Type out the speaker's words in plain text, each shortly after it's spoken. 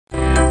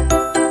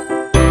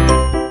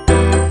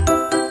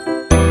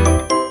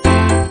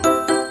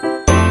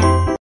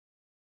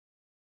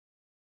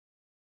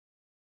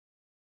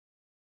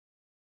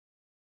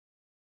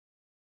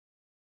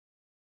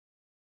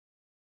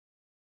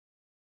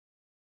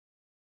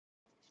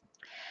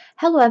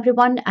Hello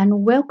everyone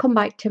and welcome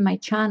back to my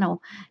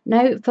channel.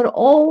 Now for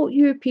all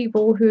you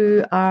people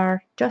who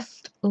are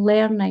just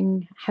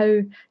learning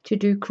how to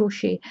do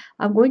crochet,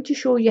 I'm going to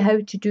show you how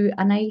to do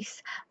a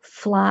nice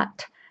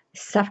flat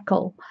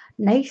circle,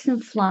 nice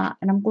and flat,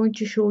 and I'm going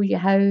to show you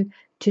how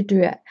to do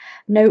it.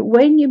 Now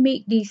when you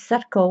make these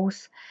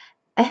circles,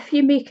 if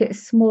you make it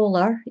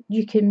smaller,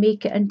 you can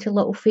make it into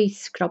little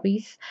face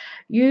scrubbies.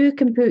 You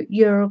can put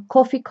your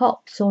coffee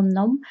cups on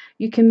them.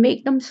 You can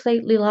make them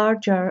slightly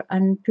larger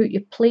and put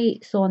your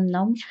plates on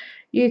them.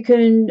 You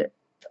can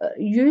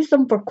use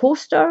them for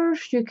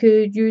coasters. You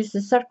could use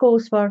the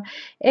circles for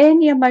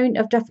any amount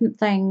of different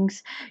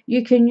things.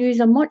 You can use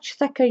a much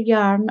thicker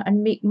yarn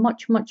and make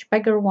much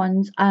bigger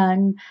ones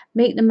and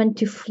make them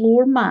into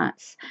floor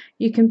mats.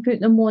 You can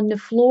put them on the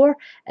floor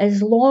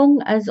as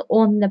long as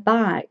on the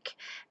back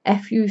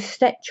if you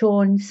stitch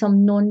on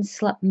some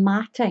non-slip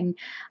matting,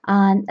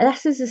 and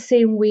this is the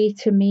same way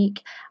to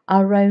make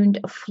a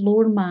round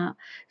floor mat.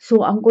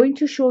 So I'm going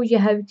to show you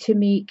how to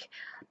make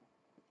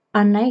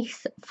a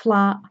nice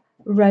flat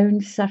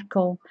round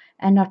circle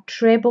in a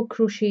treble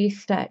crochet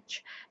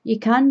stitch. You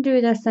can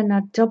do this in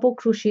a double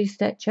crochet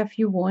stitch if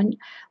you want,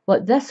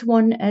 but this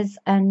one is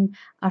in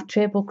a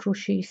treble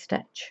crochet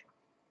stitch.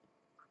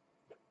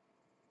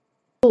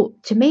 So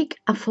to make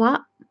a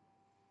flat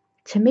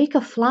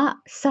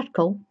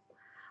circle,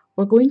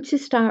 we're going to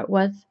start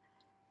with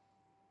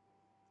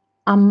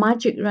a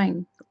magic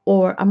ring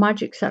or a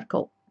magic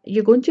circle.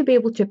 You're going to be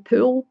able to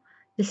pull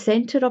the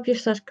center of your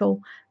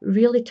circle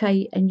really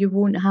tight and you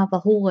won't have a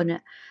hole in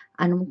it.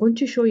 And I'm going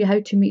to show you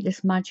how to make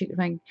this magic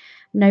ring.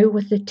 Now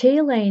with the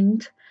tail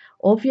end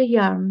of your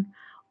yarn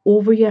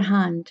over your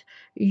hand,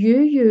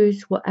 you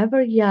use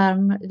whatever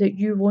yarn that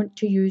you want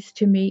to use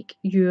to make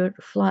your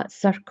flat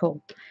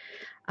circle.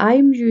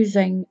 I'm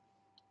using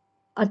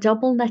a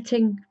double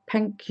knitting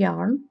pink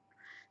yarn.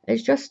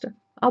 It's just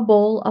a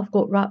ball I've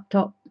got wrapped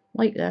up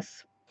like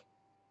this.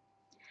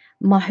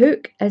 My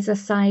hook is a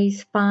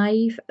size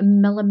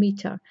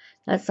 5mm.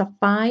 That's a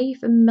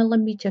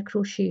 5mm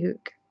crochet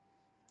hook.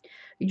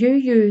 You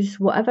use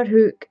whatever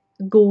hook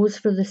goes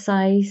for the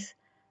size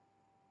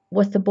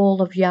with the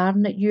ball of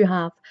yarn that you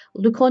have.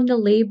 Look on the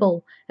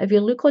label. If you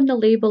look on the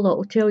label, it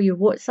will tell you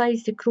what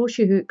size the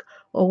crochet hook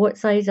or what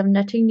size of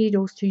knitting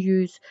needles to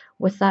use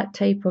with that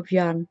type of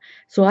yarn.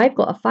 So I've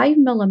got a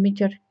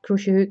 5mm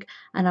crochet hook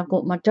and I've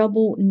got my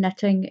double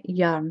knitting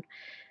yarn.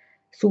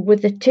 So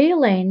with the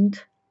tail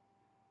end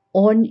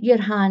on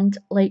your hand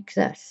like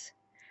this,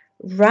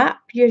 wrap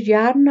your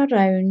yarn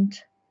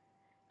around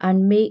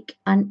and make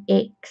an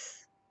X.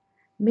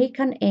 Make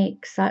an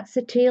X, that's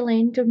the tail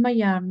end of my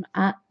yarn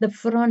at the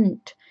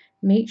front.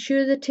 Make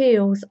sure the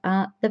tail's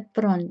at the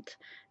front.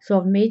 So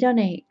I've made an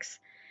X.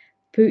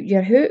 Put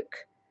your hook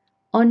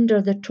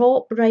under the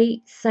top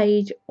right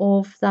side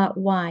of that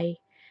Y,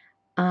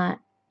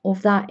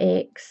 of that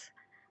X,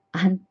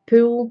 and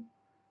pull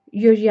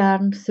your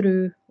yarn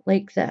through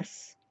like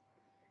this.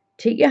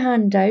 Take your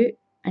hand out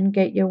and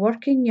get your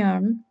working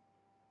yarn.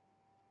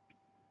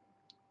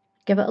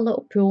 Give it a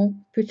little pull,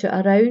 put it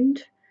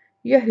around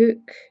your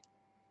hook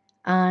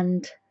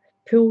and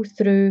pull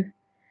through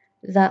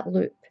that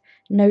loop.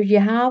 Now you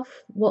have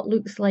what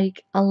looks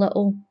like a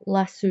little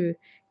lasso.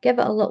 Give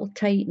it a little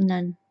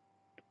tightening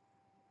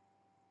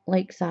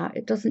like that.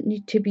 It doesn't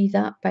need to be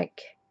that big.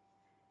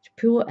 Just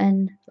pull it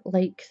in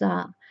like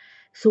that.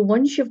 So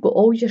once you've got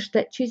all your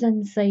stitches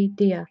inside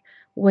there,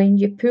 when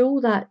you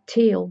pull that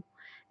tail,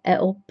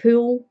 it'll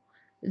pull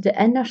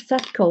the inner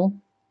circle,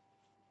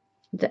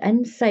 the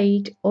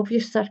inside of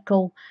your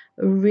circle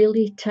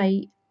really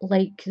tight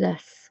like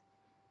this.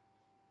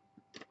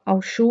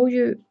 I'll show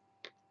you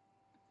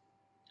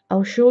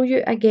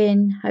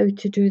again how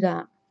to do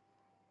that.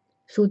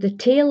 So the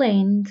tail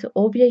end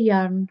of your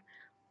yarn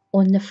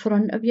on the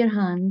front of your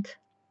hand,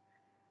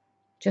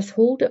 just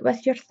hold it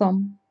with your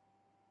thumb,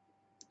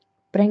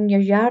 bring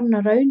your yarn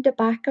around the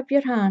back of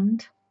your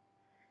hand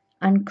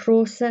and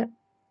cross it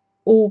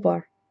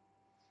over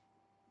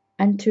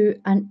into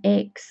an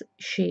X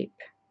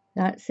shape.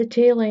 That's the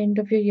tail end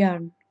of your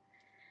yarn.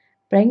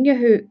 Bring your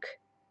hook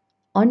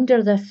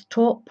under this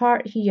top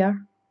part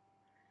here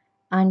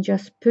and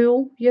just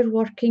pull your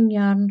working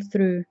yarn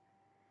through.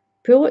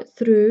 Pull it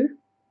through,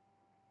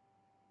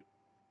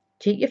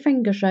 take your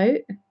fingers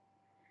out,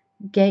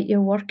 get your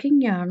working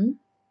yarn,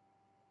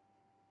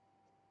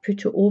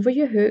 put it over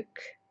your hook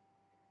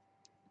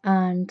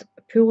and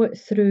pull it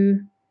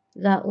through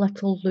that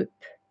little loop.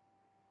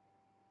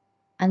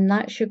 And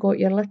that's you got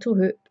your little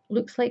hoop.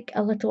 Looks like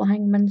a little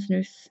hangman's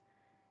noose.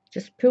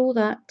 Just pull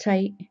that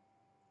tight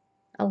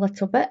a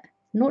little bit,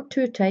 not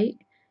too tight.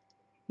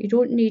 You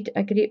don't need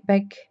a great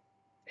big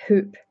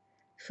hoop.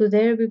 So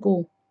there we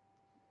go.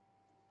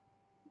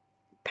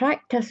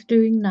 Practice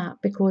doing that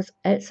because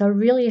it's a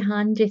really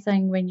handy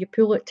thing when you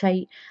pull it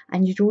tight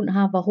and you don't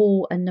have a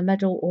hole in the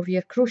middle of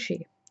your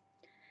crochet.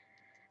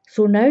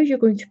 So now you're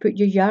going to put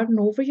your yarn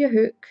over your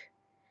hook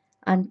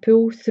and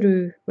pull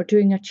through. We're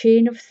doing a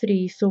chain of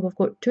 3, so we've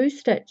got 2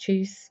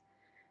 stitches,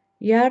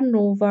 yarn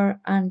over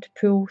and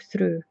pull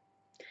through.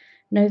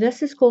 Now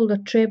this is called a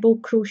treble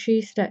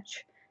crochet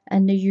stitch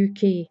in the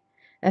UK.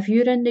 If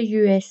you're in the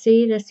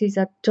USA, this is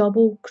a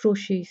double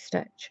crochet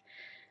stitch.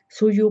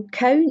 So you'll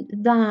count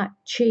that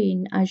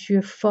chain as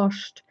your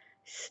first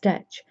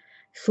stitch.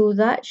 So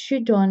that's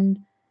you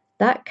done.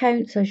 That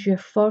counts as your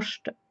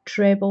first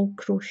treble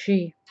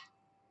crochet.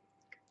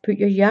 Put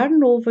your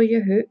yarn over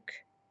your hook,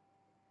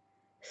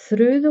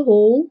 through the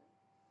hole,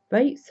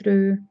 right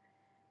through,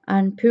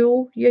 and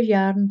pull your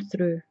yarn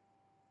through.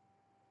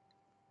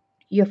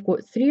 You've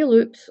got 3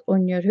 loops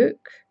on your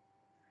hook.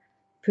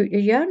 Put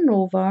your yarn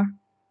over,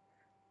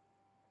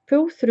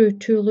 pull through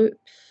 2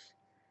 loops,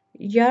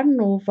 yarn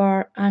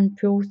over and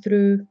pull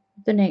through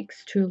the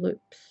next 2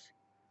 loops.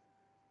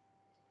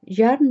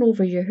 Yarn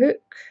over your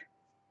hook,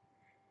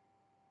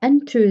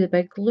 into the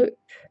big loop,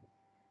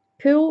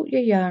 pull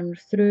your yarn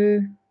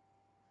through,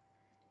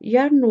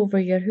 yarn over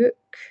your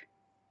hook,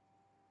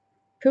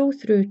 pull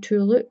through 2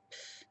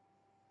 loops,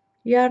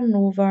 yarn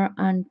over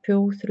and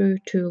pull through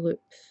 2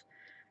 loops.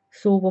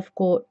 So we've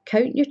got,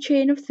 count your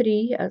chain of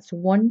 3, it's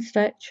 1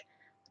 stitch,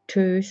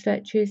 2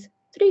 stitches,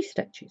 3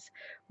 stitches.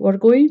 We're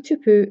going to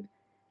put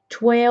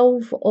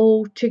 12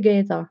 all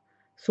together.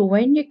 So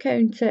when you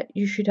count it,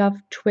 you should have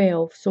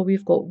 12. So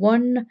we've got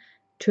 1,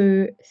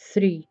 2,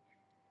 3.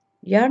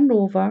 Yarn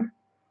over,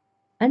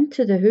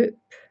 into the hoop,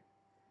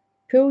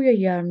 pull your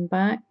yarn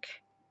back,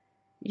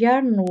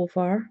 yarn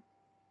over,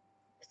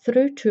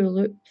 through 2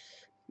 loops,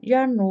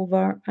 yarn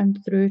over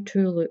and through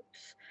 2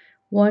 loops.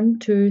 1,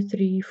 2,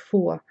 3,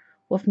 4.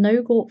 We've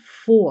now got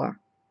 4.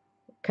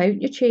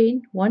 Count your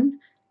chain, 1,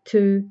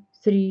 2,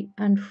 3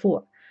 and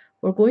 4.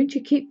 We're going to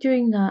keep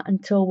doing that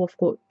until we've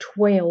got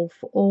 12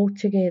 all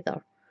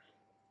together.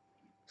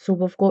 So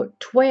we've got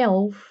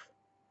 12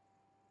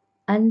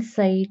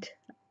 inside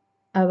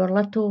our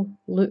little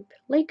loop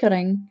like a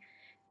ring.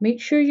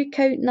 Make sure you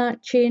count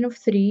that chain of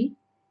 3.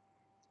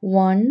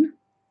 1,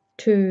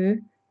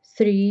 2,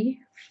 3,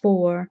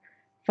 4,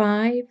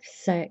 5,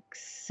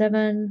 6,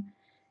 7,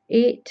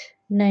 8,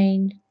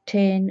 9,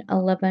 10,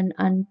 11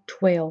 and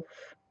 12.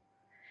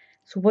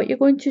 So what you're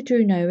going to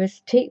do now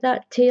is take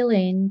that tail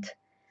end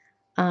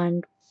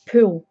and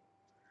pull.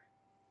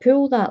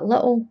 Pull that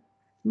little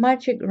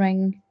magic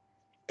ring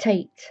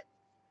tight.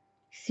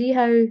 See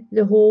how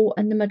the hole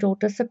in the middle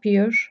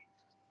disappears?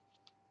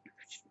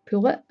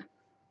 Pull it.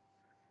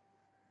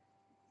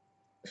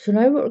 So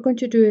now what we're going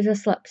to do is a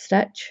slip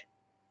stitch.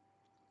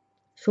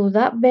 So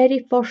that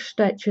very first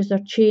stitch is a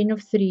chain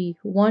of 3.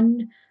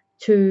 1,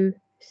 2,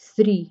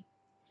 3.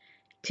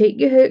 Take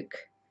your hook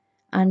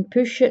and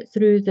push it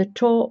through the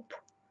top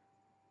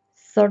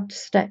 3rd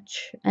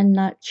stitch in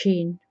that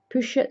chain.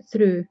 Push it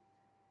through.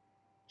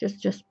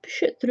 Just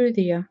push it through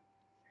there.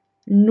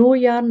 No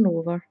yarn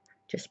over.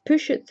 Just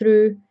push it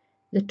through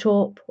the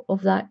top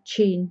of that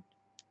chain.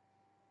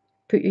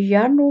 Put your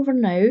yarn over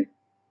now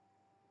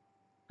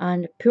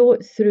and pull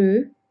it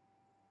through,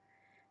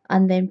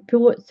 and then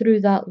pull it through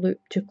that loop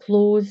to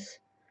close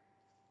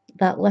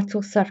that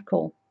little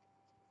circle.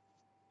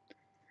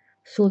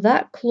 So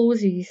that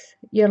closes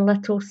your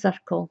little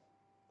circle.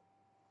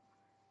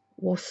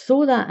 We'll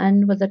sew that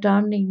in with a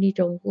darning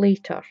needle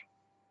later.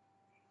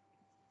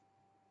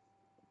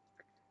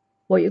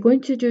 What you're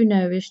going to do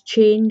now is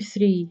chain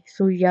 3.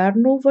 So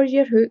yarn over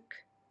your hook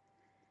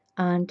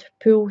and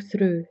pull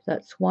through.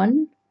 That's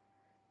 1,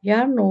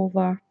 yarn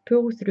over,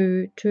 pull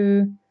through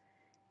 2,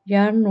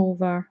 yarn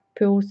over,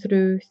 pull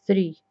through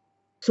 3.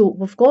 So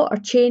we've got our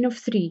chain of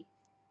 3.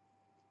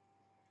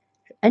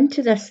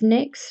 Into this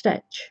next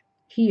stitch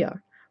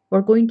here,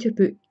 we're going to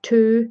put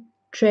 2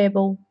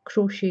 treble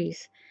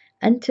crochets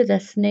into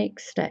this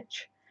next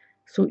stitch.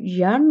 So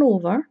yarn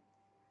over,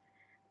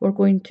 we're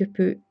going to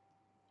put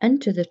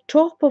into the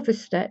top of a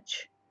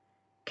stitch,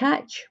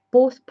 catch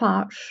both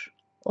parts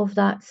of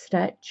that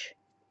stitch,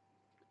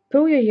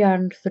 pull your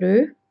yarn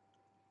through,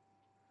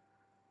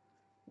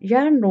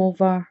 yarn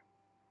over,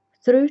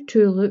 through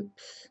 2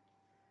 loops,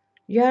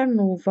 yarn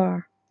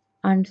over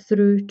and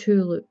through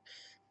 2 loops.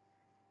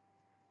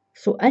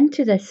 So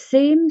into the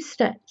same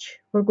stitch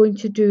we're going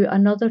to do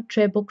another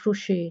treble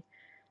crochet.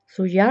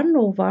 So yarn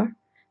over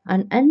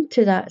and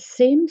into that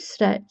same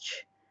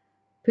stitch,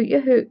 put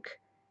your hook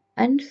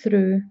in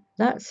through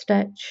that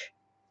stitch,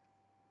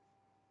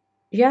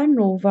 yarn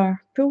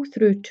over, pull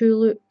through 2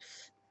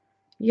 loops,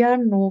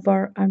 yarn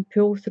over and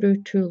pull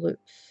through 2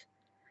 loops.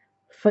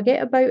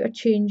 Forget about a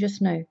chain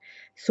just now.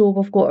 So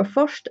we've got our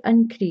first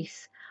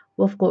increase.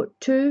 We've got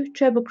 2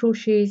 treble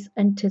crochets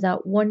into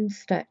that 1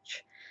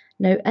 stitch.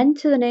 Now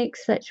into the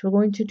next stitch we're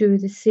going to do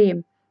the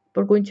same.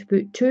 We're going to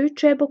put 2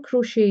 treble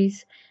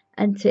crochets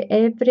into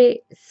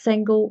every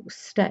single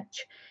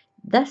stitch.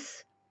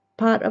 This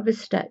part of a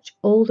stitch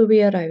all the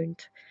way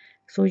around.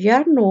 So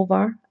yarn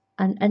over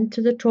and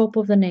into the top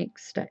of the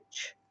next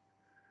stitch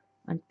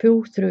and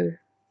pull through.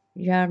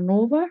 Yarn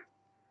over,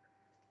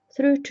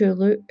 through 2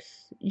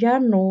 loops,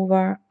 yarn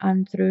over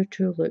and through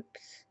 2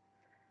 loops.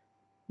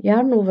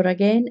 Yarn over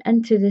again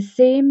into the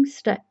same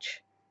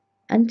stitch,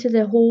 into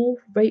the hole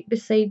right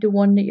beside the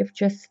one that you've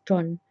just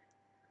done.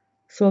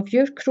 So if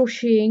you're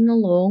crocheting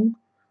along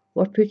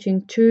we're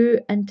putting 2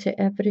 into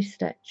every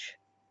stitch.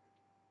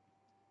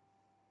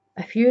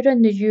 If you're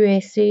in the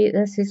USA,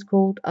 this is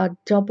called a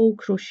double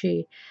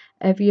crochet.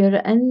 If you're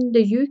in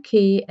the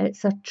UK,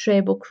 it's a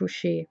treble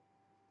crochet.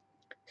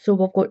 So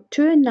we've got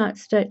 2 in that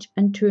stitch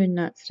and 2 in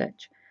that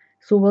stitch.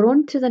 So we're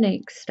on to the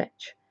next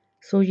stitch.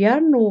 So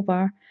yarn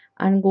over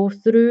and go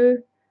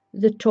through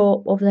the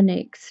top of the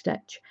next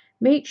stitch.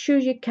 Make sure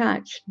you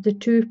catch the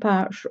 2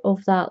 parts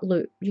of that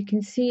loop. You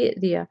can see it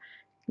there.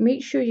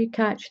 Make sure you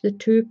catch the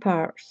 2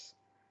 parts.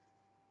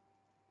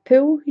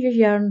 Pull your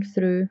yarn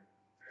through,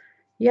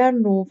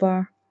 yarn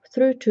over,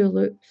 through 2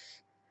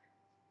 loops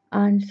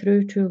and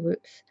through 2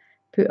 loops.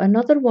 Put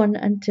another one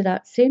into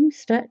that same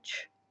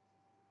stitch,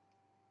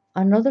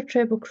 another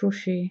treble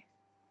crochet.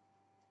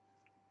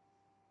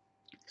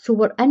 So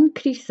we're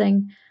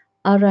increasing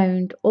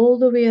around, all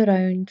the way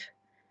around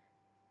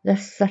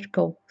this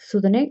circle. So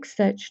the next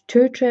stitch,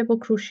 2 treble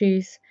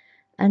crochets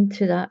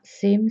into that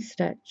same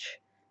stitch,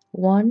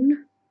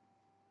 1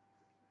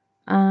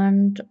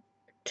 and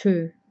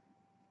 2.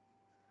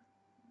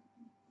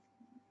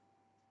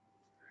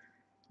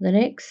 The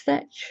next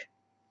stitch,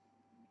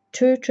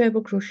 2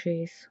 treble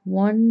crochets,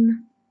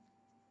 1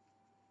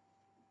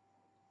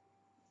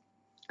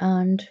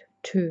 and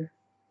 2.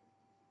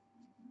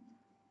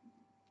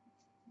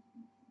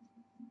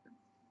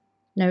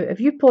 Now if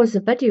you pause the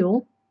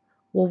video,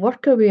 we'll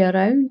work our way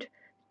around,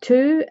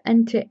 2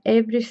 into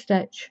every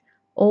stitch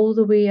all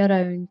the way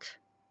around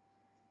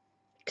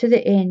to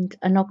the end,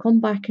 and I'll come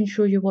back and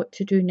show you what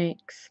to do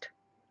next.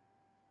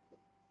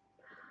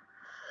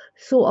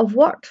 So I've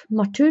worked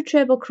my 2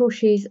 treble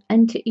crochets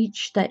into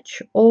each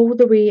stitch all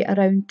the way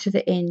around to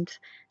the end.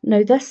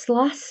 Now this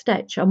last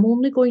stitch, I'm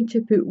only going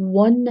to put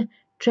 1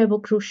 treble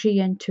crochet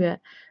into it.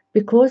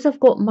 Because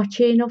I've got my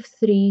chain of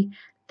 3,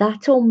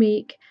 that'll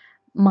make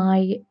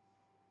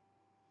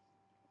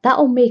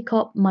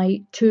up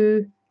my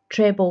 2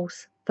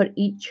 trebles for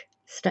each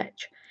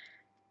stitch.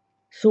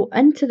 So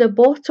into the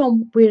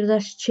bottom where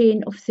this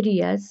chain of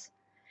 3 is,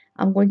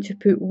 I'm going to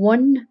put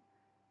 1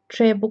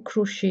 treble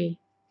crochet,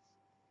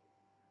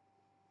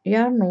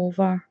 yarn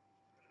over,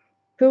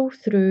 pull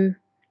through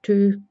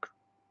 2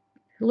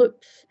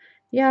 loops,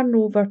 yarn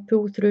over,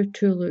 pull through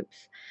 2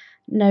 loops.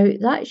 Now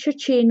that's your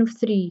chain of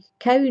 3.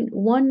 Count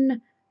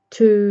 1,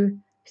 2,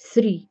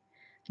 3.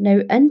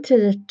 Now into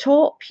the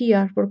top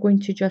here, we're going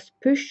to just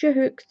push your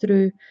hook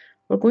through.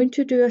 We're going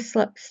to do a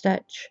slip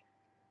stitch.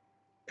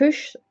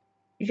 Push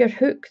your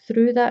hook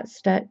through that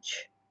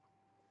stitch,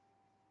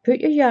 put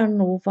your yarn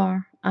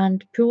over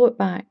and pull it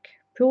back.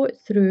 Pull it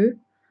through.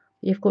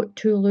 You've got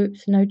 2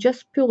 loops. Now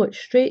just pull it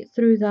straight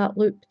through that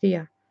loop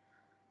there.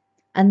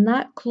 And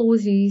that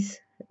closes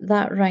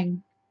that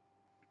ring.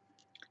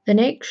 The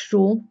next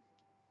row,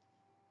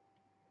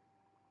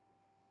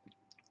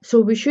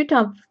 so we should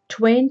have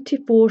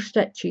 24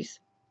 stitches.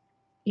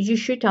 You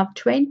should have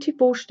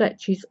 24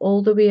 stitches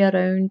all the way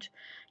around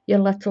your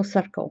little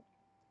circle.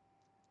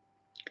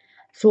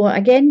 So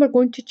again, we're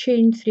going to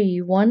chain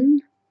 3,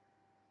 1,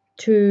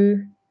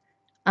 2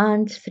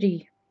 and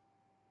 3.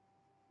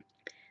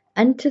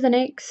 Into the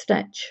next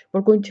stitch,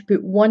 we're going to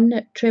put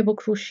 1 treble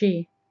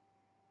crochet,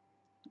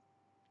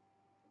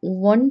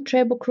 1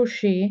 treble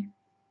crochet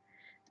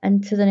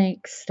into the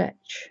next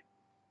stitch.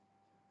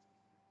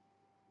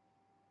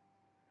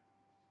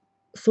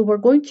 So we're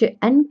going to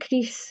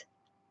increase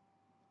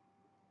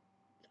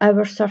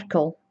our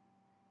circle,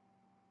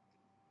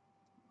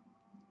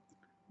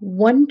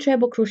 1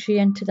 treble crochet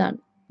into that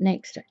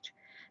next stitch.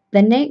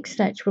 The next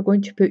stitch, we're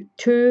going to put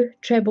 2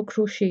 treble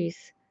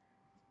crochets.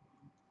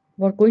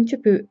 We're going to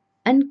put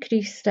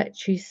increased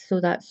stitches, so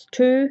that's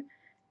 2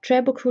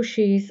 treble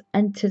crochets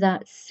into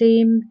that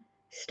same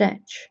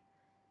stitch.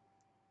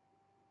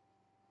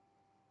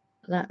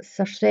 That's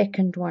our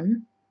second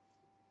one.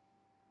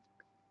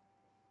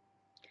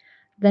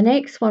 The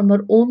next one,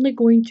 we're only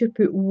going to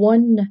put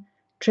 1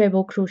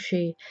 treble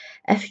crochet.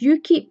 If you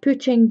keep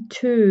putting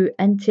 2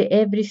 into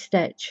every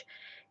stitch,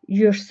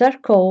 your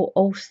circle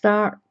will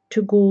start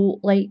to go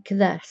like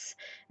this.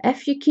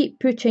 If you keep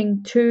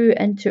putting 2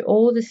 into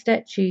all the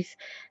stitches,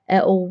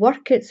 it'll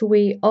work its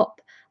way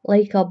up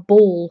like a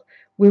bowl.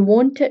 We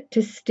want it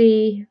to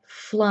stay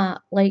flat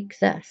like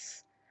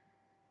this.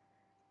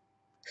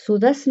 So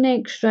this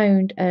next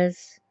round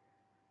is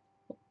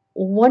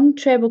 1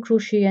 treble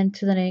crochet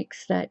into the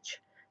next stitch,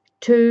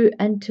 2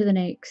 into the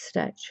next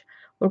stitch.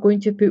 We're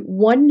going to put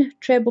 1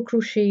 treble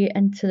crochet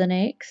into the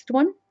next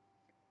one,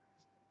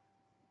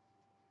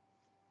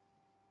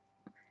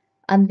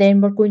 and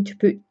then we're going to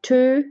put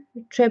 2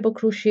 treble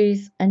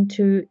crochets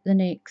into the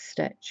next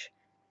stitch.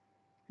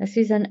 This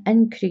is an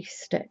increase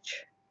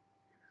stitch,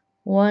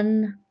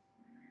 1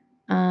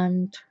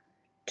 and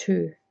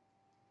 2.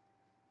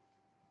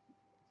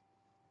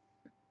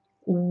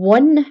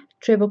 1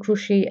 treble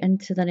crochet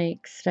into the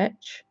next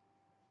stitch.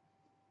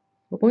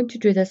 We're going to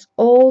do this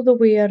all the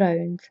way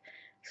around.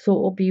 So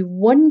it'll be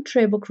 1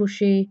 treble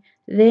crochet,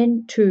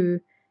 then 2,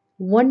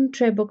 1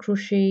 treble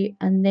crochet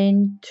and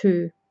then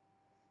 2.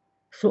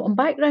 So I'm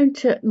back round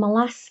to my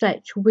last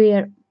stitch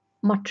where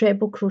my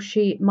treble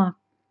crochet, my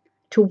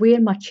to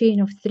where my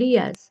chain of 3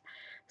 is.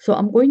 So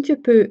I'm going to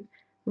put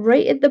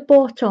right at the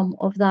bottom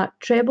of that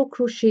treble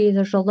crochet,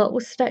 there's a little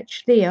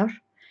stitch there.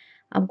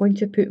 I'm going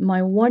to put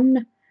my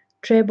 1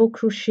 treble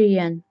crochet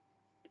in.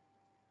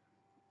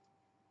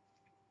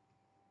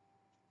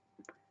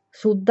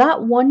 So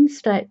that 1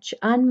 stitch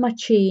and my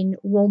chain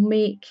will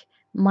make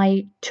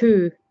my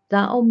 2.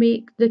 That'll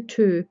make the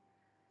 2.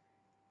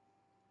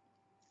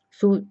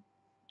 So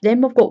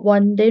then we've got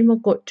 1, then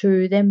we've got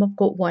 2, then we've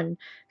got 1.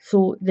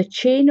 So the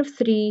chain of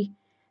 3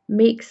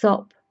 makes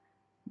up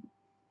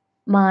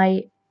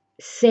my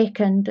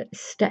second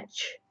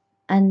stitch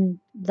in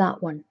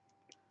that one.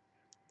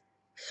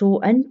 So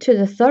into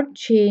the third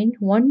chain,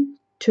 1,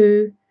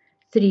 2,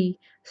 3.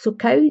 So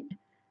count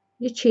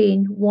your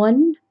chain,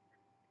 1,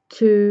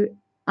 2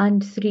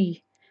 and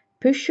 3.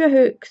 Push your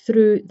hook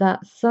through that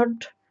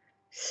third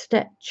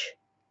stitch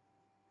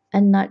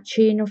in that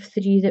chain of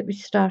 3 that we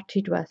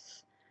started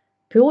with.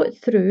 Pull it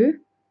through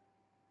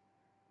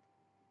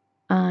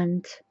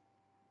and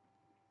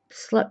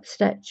slip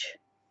stitch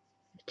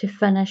to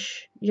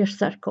finish your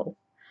circle.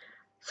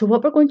 So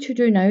what we're going to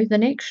do now, the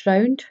next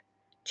round,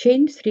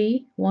 chain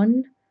 3,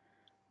 1,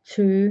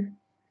 2,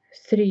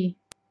 3.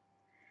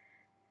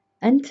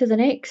 Into the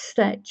next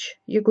stitch,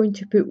 you're going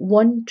to put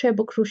 1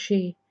 treble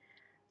crochet.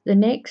 The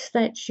next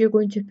stitch, you're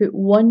going to put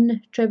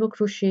 1 treble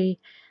crochet,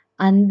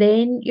 and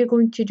then you're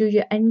going to do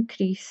your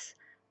increase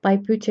by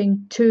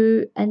putting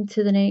 2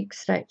 into the next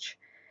stitch.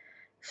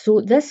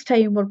 So this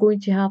time we're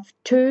going to have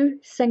 2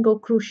 single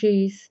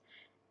crochets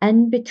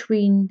in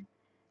between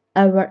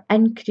our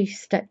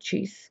increase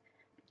stitches.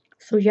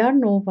 So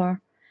yarn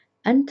over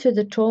into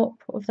the top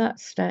of that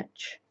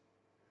stitch,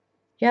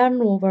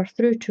 yarn over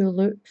through 2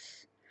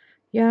 loops,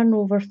 yarn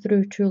over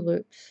through 2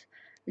 loops.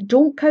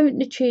 Don't count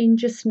the chain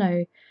just now,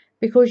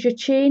 because your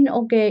chain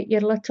will get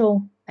your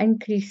little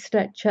increase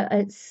stitch at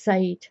its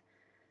side.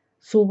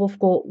 So we've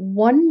got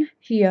 1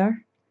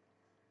 here,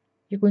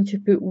 you're going to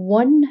put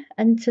 1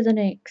 into the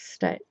next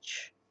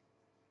stitch,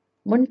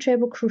 1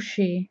 treble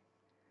crochet.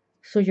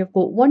 So you've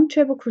got 1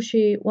 treble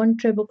crochet, 1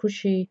 treble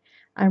crochet,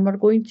 and we're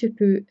going to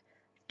put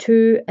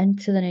 2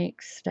 into the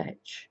next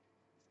stitch.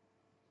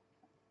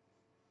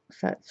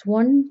 So that's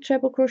 1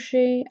 treble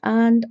crochet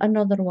and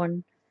another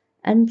one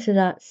into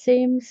that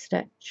same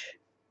stitch.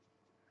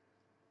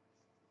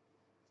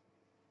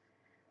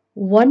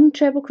 1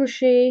 treble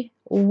crochet,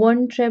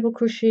 1 treble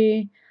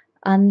crochet,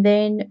 and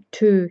then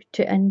 2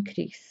 to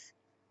increase.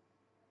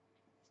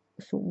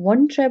 So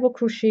 1 treble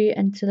crochet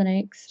into the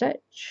next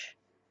stitch,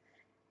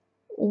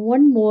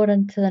 1 more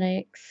into the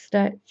next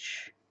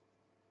stitch,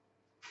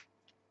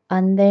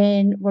 and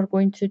then we're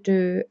going to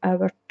do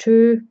our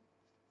 2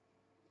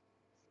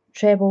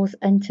 trebles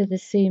into the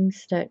same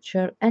stitch,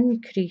 our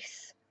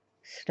increase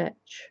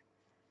stitch.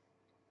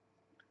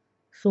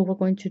 So we're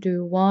going to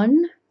do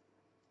 1,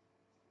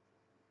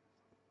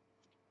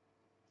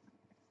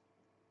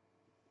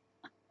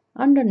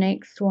 and the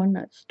next one,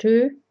 that's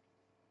 2,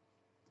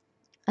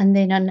 and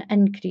then an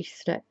increase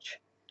stitch.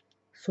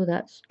 So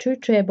that's 2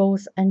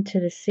 trebles into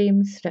the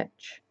same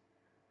stitch.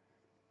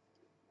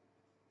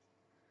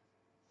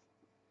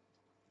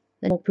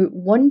 Then we'll put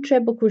 1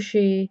 treble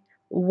crochet,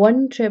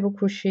 1 treble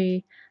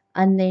crochet,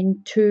 and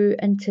then 2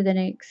 into the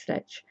next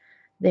stitch.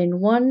 Then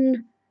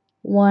 1,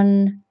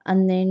 1,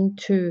 and then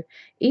 2.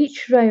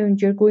 Each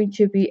round you're going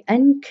to be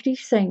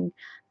increasing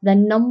the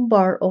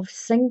number of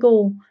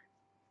single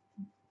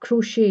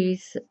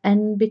crochets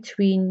in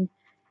between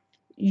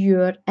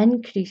your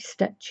increase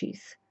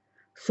stitches.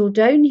 So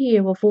down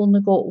here we've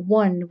only got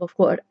 1, we've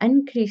got our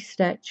increase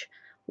stitch,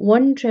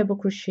 1 treble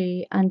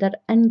crochet and our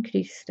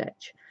increase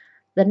stitch.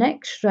 The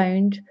next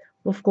round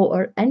we've got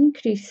our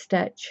increase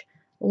stitch,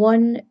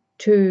 1,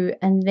 2,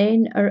 and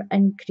then our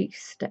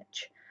increase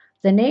stitch.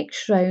 The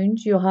next round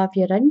you'll have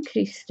your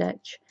increase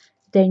stitch,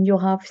 then you'll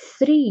have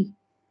 3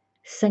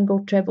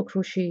 single treble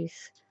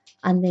crochets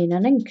and then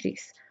an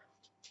increase.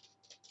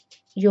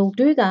 You'll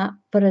do that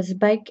for as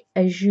big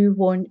as you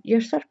want your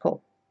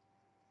circle.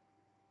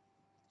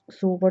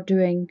 So we're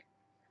doing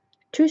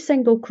 2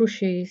 single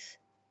crochets,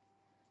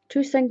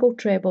 2 single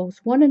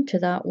trebles, 1 into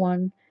that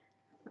one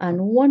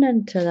and 1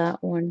 into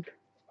that one.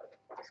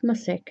 It's my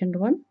second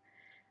one,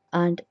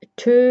 and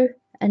 2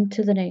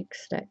 into the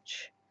next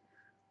stitch,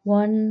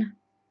 1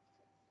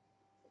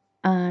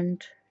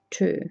 and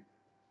 2.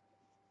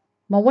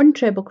 My 1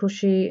 treble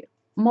crochet,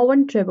 my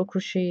 1 treble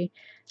crochet.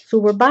 So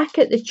we're back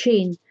at the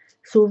chain.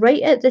 So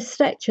right at the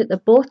stitch at the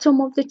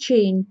bottom of the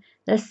chain,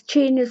 this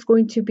chain is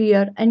going to be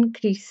our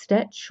increase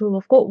stitch. So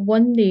we've got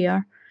 1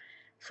 there.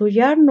 So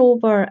yarn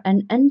over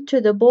and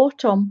into the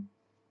bottom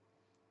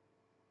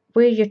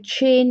where your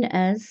chain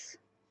is,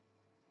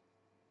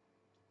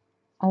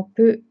 I'll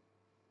put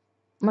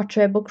my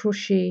treble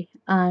crochet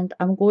and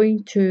I'm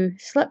going to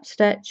slip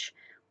stitch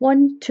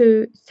 1,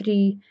 2,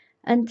 3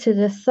 into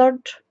the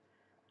third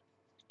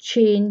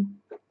chain,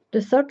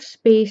 the third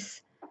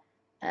space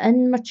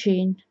in my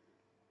chain.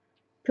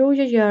 Pull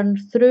your yarn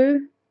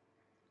through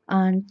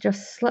and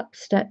just slip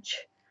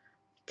stitch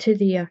to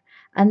there,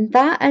 and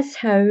that is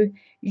how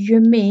you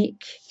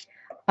make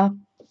a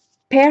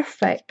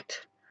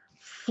perfect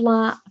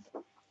flat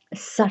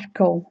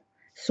circle.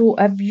 So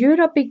if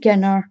you're a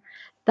beginner,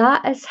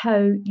 that is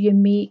how you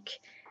make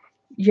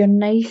your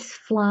nice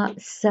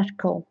flat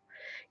circle.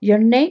 Your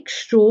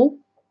next row,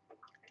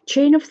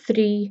 chain of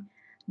 3,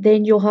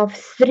 then you'll have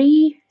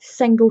 3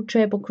 single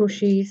treble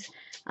crochets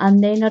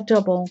and then a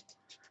double,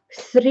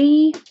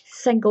 3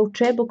 single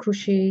treble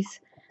crochets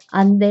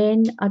and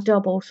then a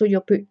double. So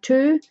you'll put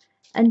 2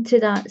 into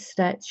that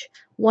stitch,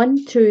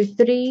 1, 2,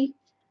 3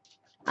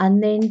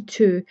 and then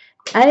 2.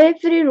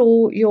 Every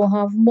row you'll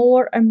have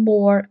more and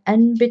more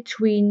in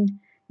between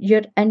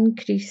your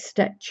increase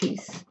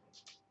stitches.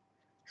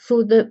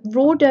 So the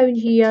row down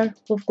here,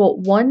 we've got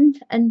 1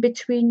 in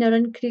between our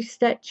increase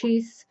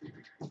stitches.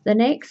 The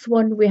next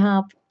one we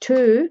have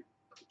 2.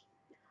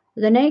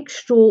 The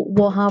next row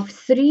will have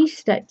 3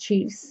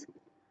 stitches,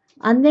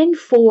 and then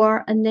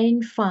 4, and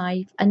then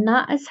 5, and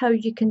that is how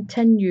you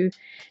continue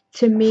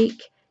to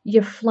make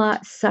your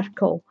flat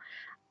circle.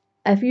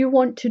 If you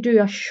want to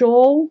do a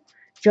shawl,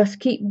 just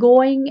keep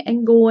going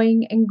and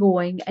going and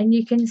going, and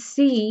you can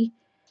see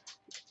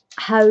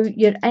how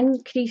you're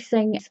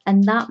increasing,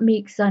 and that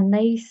makes a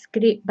nice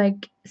great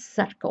big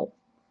circle.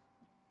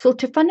 So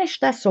to finish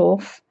this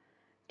off,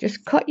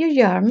 just cut your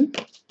yarn,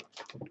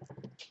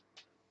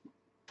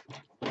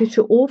 put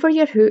it over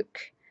your hook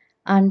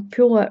and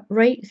pull it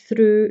right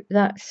through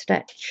that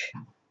stitch.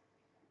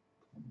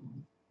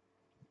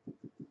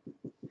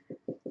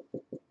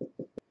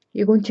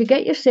 You're going to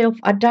get yourself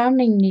a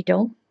darning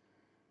needle.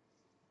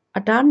 A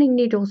darning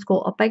needle's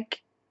got a big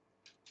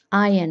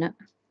eye in it.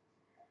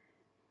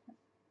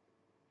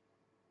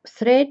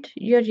 Thread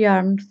your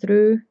yarn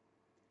through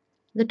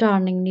the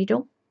darning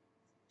needle,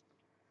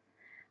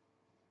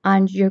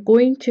 and you're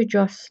going to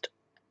just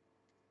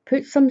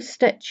put some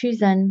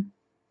stitches in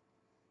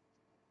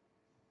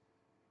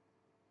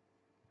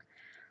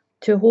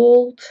to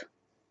hold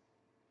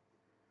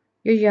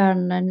your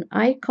yarn in.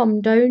 I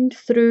come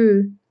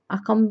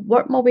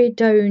work my way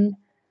down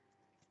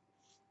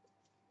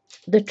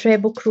the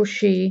treble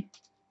crochet,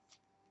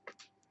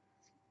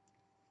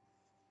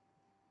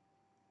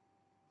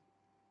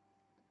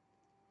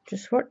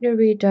 just work your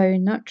way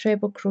down that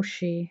treble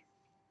crochet.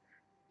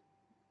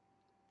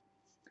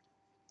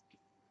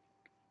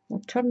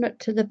 We'll turn it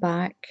to the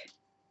back,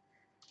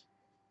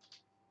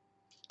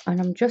 and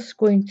I'm just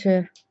going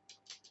to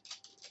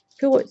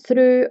pull it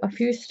through a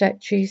few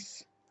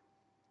stitches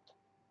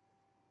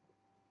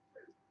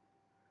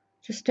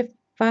just to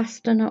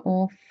fasten it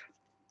off.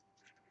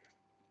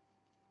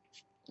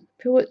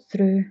 Pull it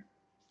through.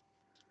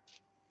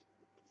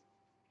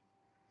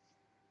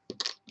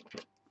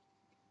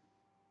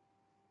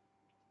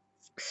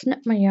 Snip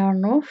my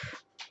yarn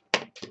off.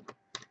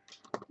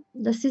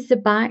 This is the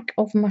back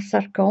of my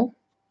circle.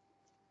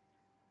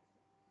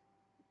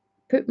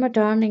 Put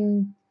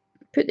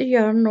the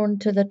yarn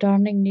onto the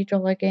darning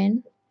needle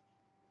again.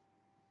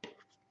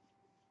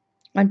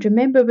 And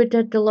remember, we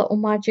did the little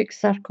magic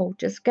circle.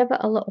 Just give it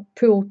a little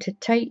pull to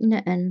tighten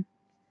it in.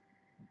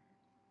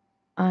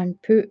 And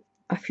put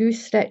a few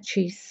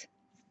stitches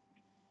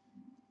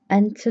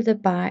into the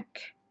back.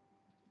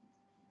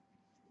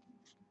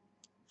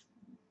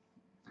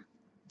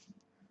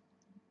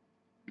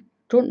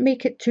 Don't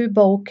make it too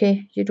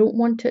bulky. You don't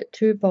want it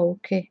too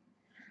bulky.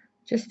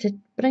 Just to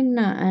bring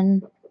that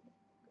in.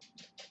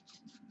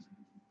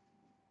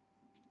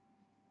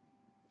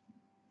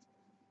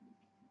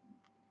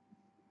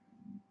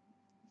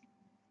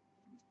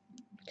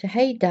 To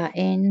hide that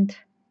end,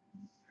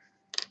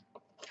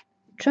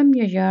 trim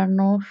your yarn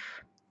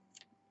off,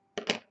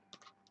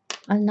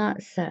 and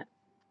that's it.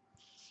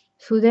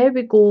 So there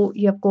we go,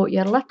 you've got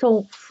your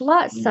little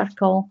flat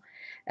circle.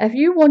 If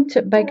you want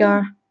it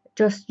bigger,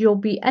 you'll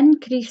be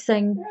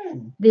increasing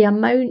the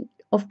amount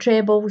of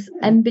trebles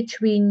in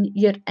between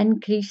your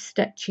increased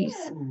stitches,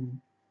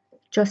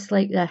 just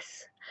like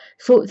this.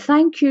 So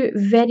thank you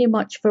very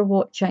much for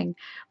watching.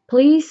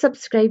 Please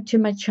subscribe to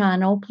my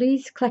channel.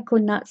 Please click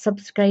on that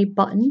subscribe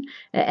button.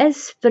 It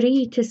is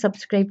free to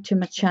subscribe to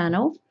my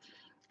channel.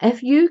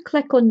 If you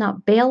click on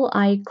that bell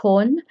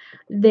icon,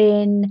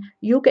 then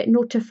you'll get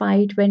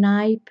notified when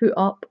I put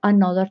up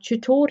another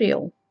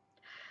tutorial.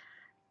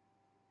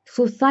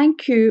 So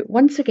thank you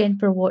once again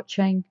for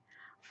watching.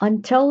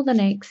 Until the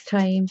next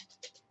time,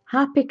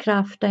 happy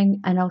crafting,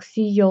 and I'll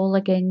see you all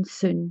again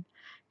soon.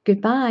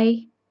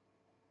 Goodbye.